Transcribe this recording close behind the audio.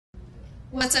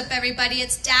What's up, everybody?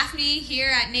 It's Daphne here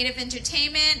at Native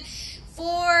Entertainment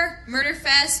for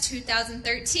Murderfest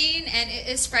 2013, and it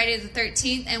is Friday the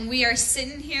 13th, and we are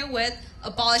sitting here with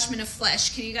Abolishment of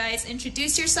Flesh. Can you guys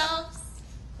introduce yourselves?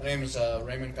 My name is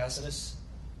Raymond Cassidy.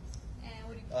 And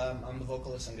what do you I'm the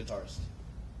vocalist and guitarist.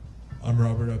 I'm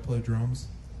Robert, I play drums.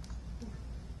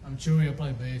 I'm Chewy, I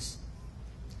play bass.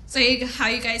 So how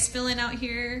you guys feeling out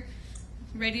here?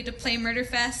 Ready to play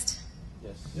Murderfest?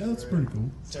 Yes. Yeah, that's pretty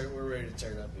cool. We're ready to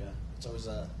tear it up. Yeah, it's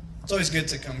always good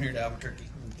to come here to Albuquerque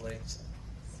and play. So.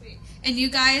 Sweet. And you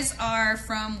guys are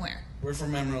from where? We're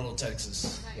from Amarillo,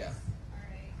 Texas. Nice. Yeah. All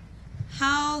right.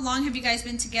 How long have you guys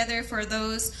been together? For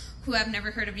those who have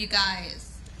never heard of you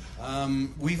guys.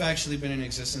 We've actually been in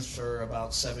existence for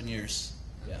about 7 years.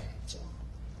 Yeah. So. All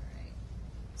right.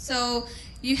 So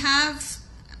you have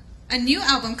a new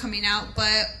album coming out,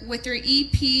 but with your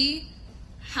EP,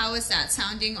 how is that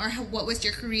sounding, or what was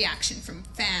your reaction from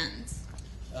fans?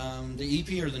 The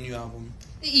EP or the new album?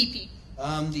 The EP.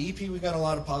 The EP, we got a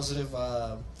lot of positive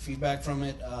feedback from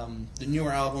it. The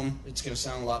newer album, it's going to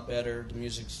sound a lot better. The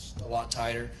music's a lot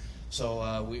tighter.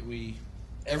 So we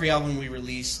every album we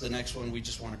release, the next one we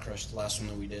just want to crush the last one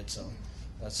that we did. So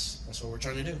that's what we're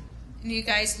trying to do. And you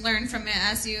guys learn from it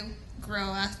as you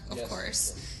grow, of Yes.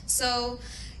 course. So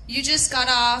you just got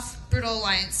off Brutal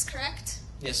Alliance, correct?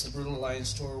 Yes, the Brutal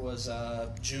Alliance tour was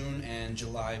June and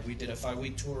July. We did a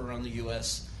 5-week tour around the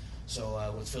U.S.,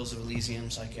 so with Fields of Elysium,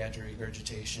 Psychiatry,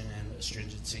 Regurgitation, and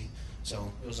Astringency.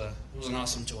 So it was an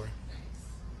awesome tour.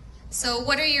 So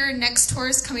what are your next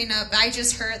tours coming up? I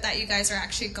just heard that you guys are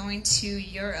actually going to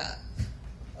Europe.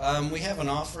 We have an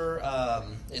offer.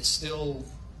 It's still,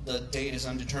 the date is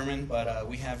undetermined, but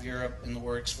we have Europe in the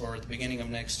works for the beginning of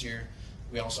next year.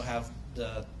 We also have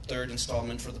the third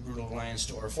installment for the Brutal Alliance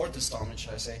tour, fourth installment,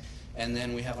 should I say, and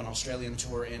then we have an Australian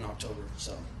tour in October.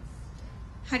 So,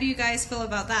 How do you guys feel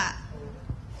about that?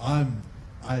 I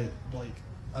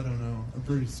don't know. I'm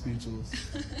pretty speechless.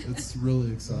 It's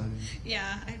really exciting.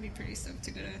 Yeah, I'd be pretty stoked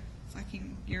to go to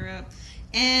fucking Europe.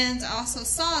 And I also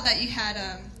saw that you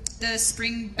had the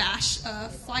Spring Bash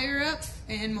flyer up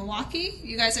in Milwaukee.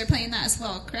 You guys are playing that as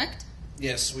well, correct?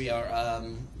 yes, we are.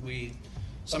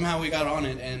 Somehow we got on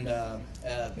it, and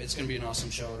it's going to be an awesome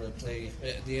show to play.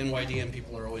 The NYDM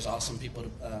people are always awesome people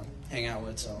to hang out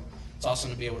with, so it's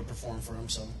awesome to be able to perform for them.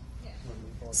 So,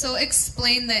 So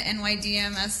explain the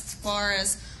NYDM as far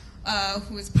as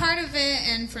who is part of it,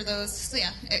 and for those,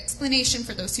 explanation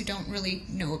for those who don't really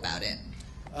know about it.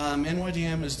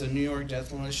 NYDM is the New York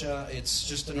Death Militia. It's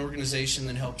just an organization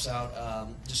that helps out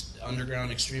just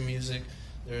underground extreme music.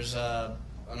 There's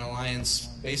an alliance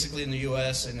basically in the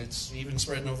U.S., and it's even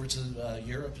spreading over to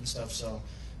Europe and stuff. So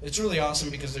it's really awesome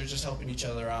because they're just helping each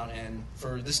other out. And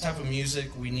for this type of music,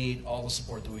 we need all the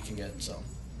support that we can get. So.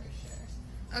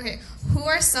 Okay, who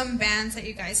are some bands that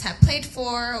you guys have played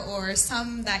for, or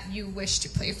some that you wish to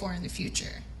play for in the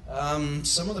future?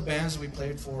 Some of the bands that we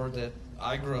played for that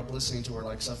I grew up listening to were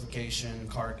like Suffocation,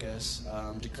 Carcass,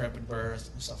 Decrepit Birth,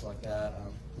 stuff like that,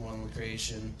 One with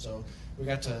Creation. So we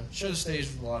got to share the stage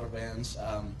with a lot of bands.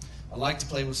 I like to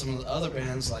play with some of the other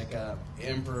bands like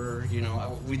Emperor.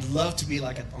 We'd love to be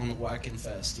like on the Wacken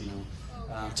Fest,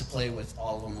 to play with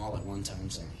all of them all at one time.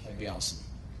 So that'd be awesome.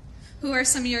 Who are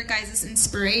some of your guys'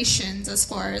 inspirations as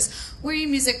far as where your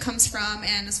music comes from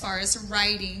and as far as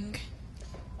writing?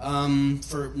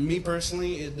 For me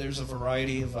personally, there's a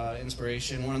variety of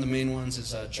inspiration. One of the main ones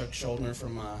is Chuck Schuldiner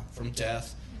from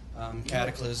Death,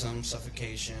 Cataclysm,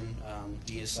 Suffocation,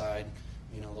 Deicide.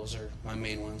 Those are my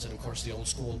main ones, and of course the old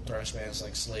school thrash bands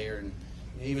like Slayer and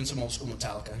even some old school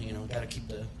Metallica. Got to keep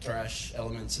the thrash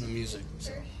elements in the music.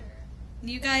 So.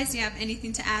 You guys, do you have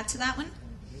anything to add to that one?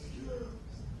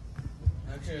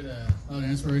 Actually, the other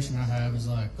inspiration I have is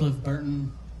like Cliff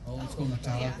Burton, old school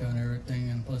Metallica and everything,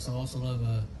 and plus I also love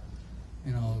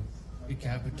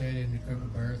Decapitated and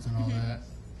Decrepit Birth and all that,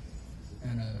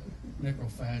 and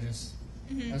Necrophagus.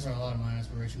 That's where a lot of my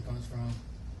inspiration comes from.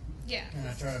 Yeah. And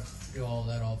I try to do all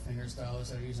that all fingerstyle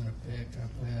instead of using a pick, try to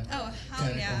play that hell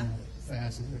yeah.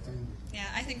 fast and everything. Yeah,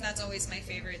 I think that's always my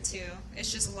favorite too.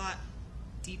 It's just a lot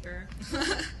deeper.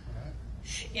 Right?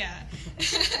 Yeah.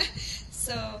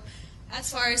 So,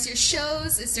 as far as your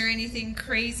shows, is there anything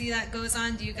crazy that goes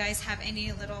on? Do you guys have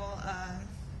any little,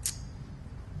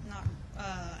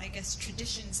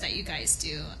 traditions that you guys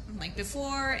do? Like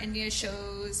before, India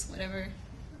shows, whatever?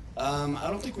 I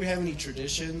don't think we have any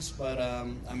traditions, but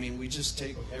we just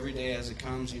take every day as it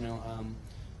comes.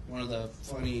 One of the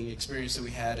funny experiences that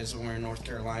we had is when we were in North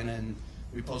Carolina, and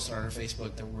we posted on our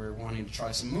Facebook that we're wanting to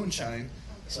try some moonshine.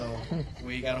 So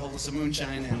we got a hold of some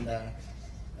moonshine, and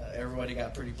everybody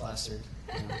got pretty plastered,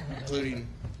 including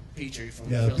Petrie from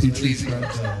Yeah, Phil's Petrie Believe. tried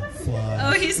to fly.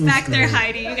 Oh, he's It was back there great.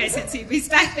 hiding. You guys can't see him. He's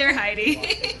back there hiding.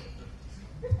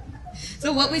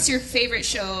 So what was your favorite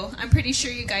show? I'm pretty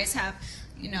sure you guys have,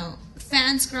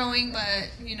 fans growing, but,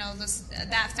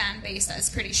 that fan base that's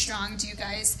pretty strong. Do you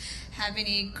guys have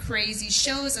any crazy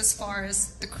shows as far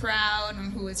as the crowd,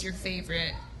 and who was your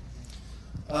favorite?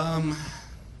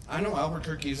 I know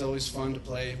Albuquerque is always fun to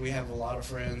play. We have a lot of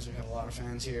friends. We have a lot of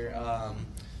fans here.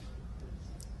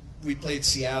 We played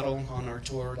Seattle on our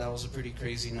tour. That was a pretty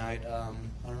crazy night. I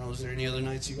don't know, is there any other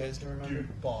nights you guys can remember?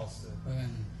 Boston.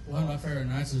 And one of my favorite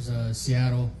nights was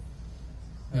Seattle.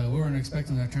 We weren't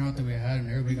expecting the turnout that we had, and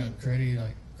everybody got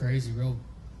crazy, real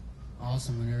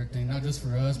awesome and everything. Not just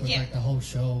for us, but Yeah. like the whole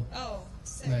show. Oh,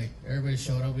 sick. Like everybody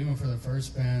showed up, even for the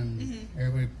first band.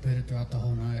 Everybody pitted throughout the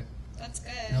whole night. That's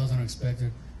good. That was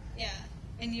unexpected. Yeah.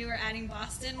 And you were adding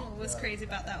Boston. What was crazy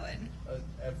about that one?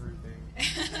 Everything.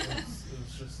 It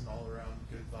was just an all-around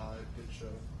good vibe, good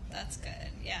show. That's good,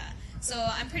 yeah. So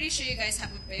I'm pretty sure you guys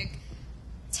have a big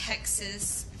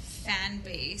Texas fan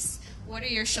base. What are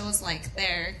your shows like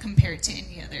there compared to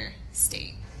any other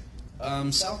state?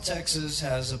 South Texas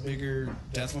has a bigger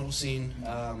death metal scene.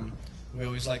 We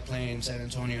always like playing San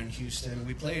Antonio and Houston.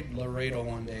 We played Laredo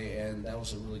one day, and that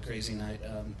was a really crazy night.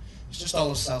 It's just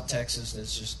all of South Texas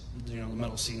that's just, the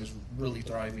metal scene is really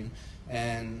thriving.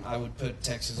 And I would put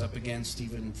Texas up against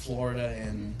even Florida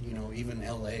and, even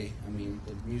LA. I mean,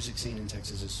 the music scene in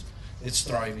Texas it's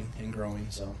thriving and growing,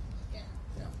 so. Yeah.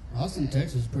 Austin,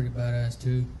 Texas is pretty badass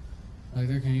too. Like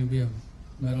there can even be a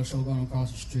metal show going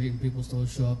across the street, and people still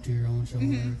show up to your own show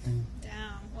and everything.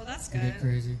 Damn. Well, that's It good. get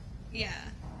crazy. Yeah.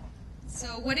 So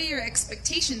what are your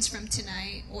expectations from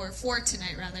tonight, or for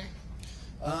tonight, rather?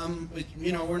 But,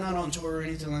 we're not on tour or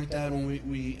anything like that. When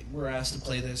we were asked to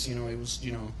play this, it was,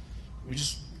 we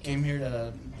just came here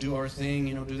to do our thing,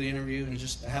 do the interview and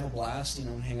just have a blast,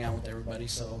 and hang out with everybody.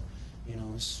 So,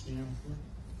 it's,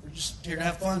 we're just here to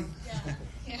have fun.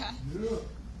 Yeah.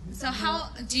 So how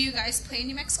do you guys play in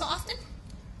New Mexico often?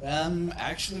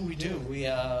 Actually, we do.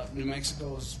 New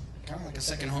Mexico is kind of like a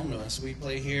second home to us. We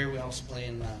play here. We also play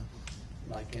in,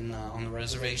 on the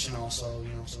reservation. Also,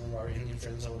 some of our Indian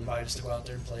friends will invite us to go out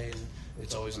there and play. And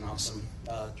it's always an awesome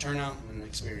turnout and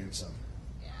experience. So.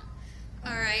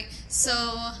 All right. So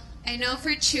I know for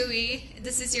Chewy,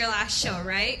 this is your last show,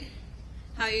 right?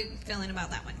 How are you feeling about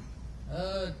that one?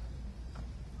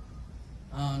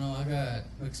 I don't know. I got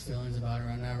mixed feelings about it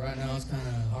right now. Right now, it's kind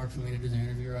of hard for me to do the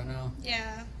interview right now.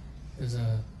 Yeah. Because, as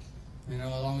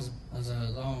long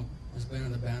as been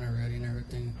in the band already and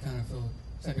everything, kind of feel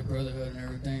it's like a brotherhood and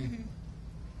everything.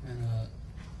 And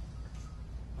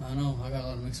I don't know. I got a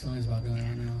lot of mixed feelings about doing it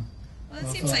right now. Well, it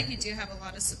seems like you do have a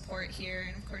lot of support here,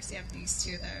 and of course you have these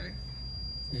two that are.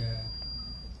 Yeah.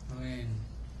 I mean,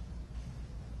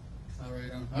 I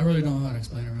really don't know how to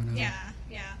explain it right now. Yeah,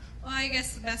 yeah. Well, I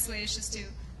guess the best way is just to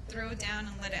throw it down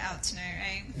and let it out tonight,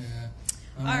 right? Yeah.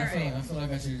 Alright. I feel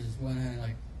like I should just went ahead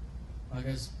and I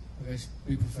guess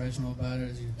be professional about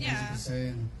it, as you can say,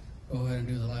 and go ahead and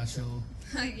do the last show.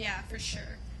 Yeah, for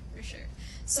sure.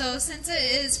 So since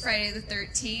it is Friday the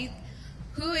 13th,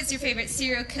 who is your favorite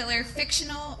serial killer,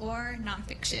 fictional or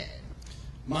nonfiction?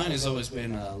 Mine has always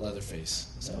been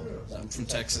Leatherface. So I'm from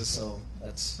Texas, so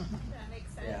that's That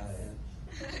makes sense. yeah.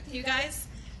 You guys?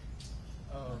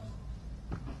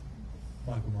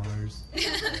 Michael Myers.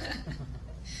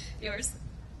 Yours?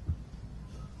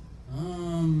 I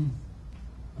don't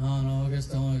know. I guess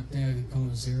the only thing I can come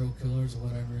with serial killers or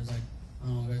whatever is I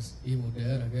don't know. I guess Evil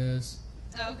Dead. I guess.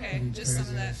 Okay, Fucking just some of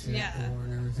crazy that. ass shit, Yeah, gore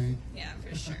and everything. yeah,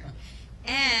 for sure.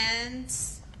 And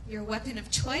your weapon of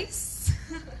choice?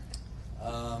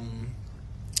 A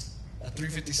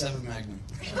 357 Magnum.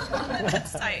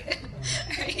 That's tight.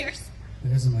 All right, yours? I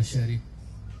guess a machete.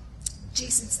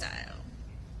 Jason style.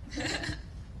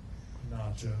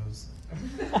 Nachos.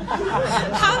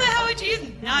 How the hell would you use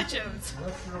nachos?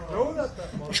 Throw it at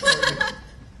that motherfucker.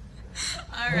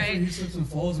 All Hopefully right. he slips and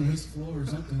falls and hits the floor or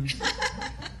something.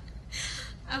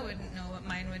 I wouldn't know what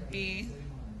mine would be,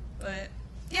 but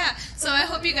yeah. So I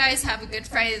hope you guys have a good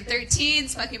Friday the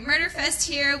 13th. Fucking Murder Fest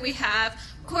here. We have,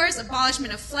 of course,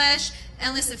 Abolishment of Flesh.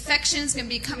 Endless Affection's gonna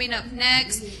be coming up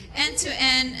next. End to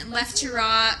End and Left to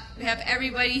Rot. We have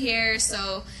everybody here,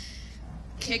 so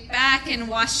kick back and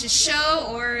watch the show.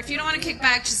 Or if you don't want to kick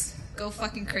back, just go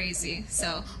fucking crazy.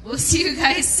 So we'll see you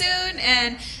guys soon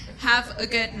and have a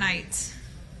good night.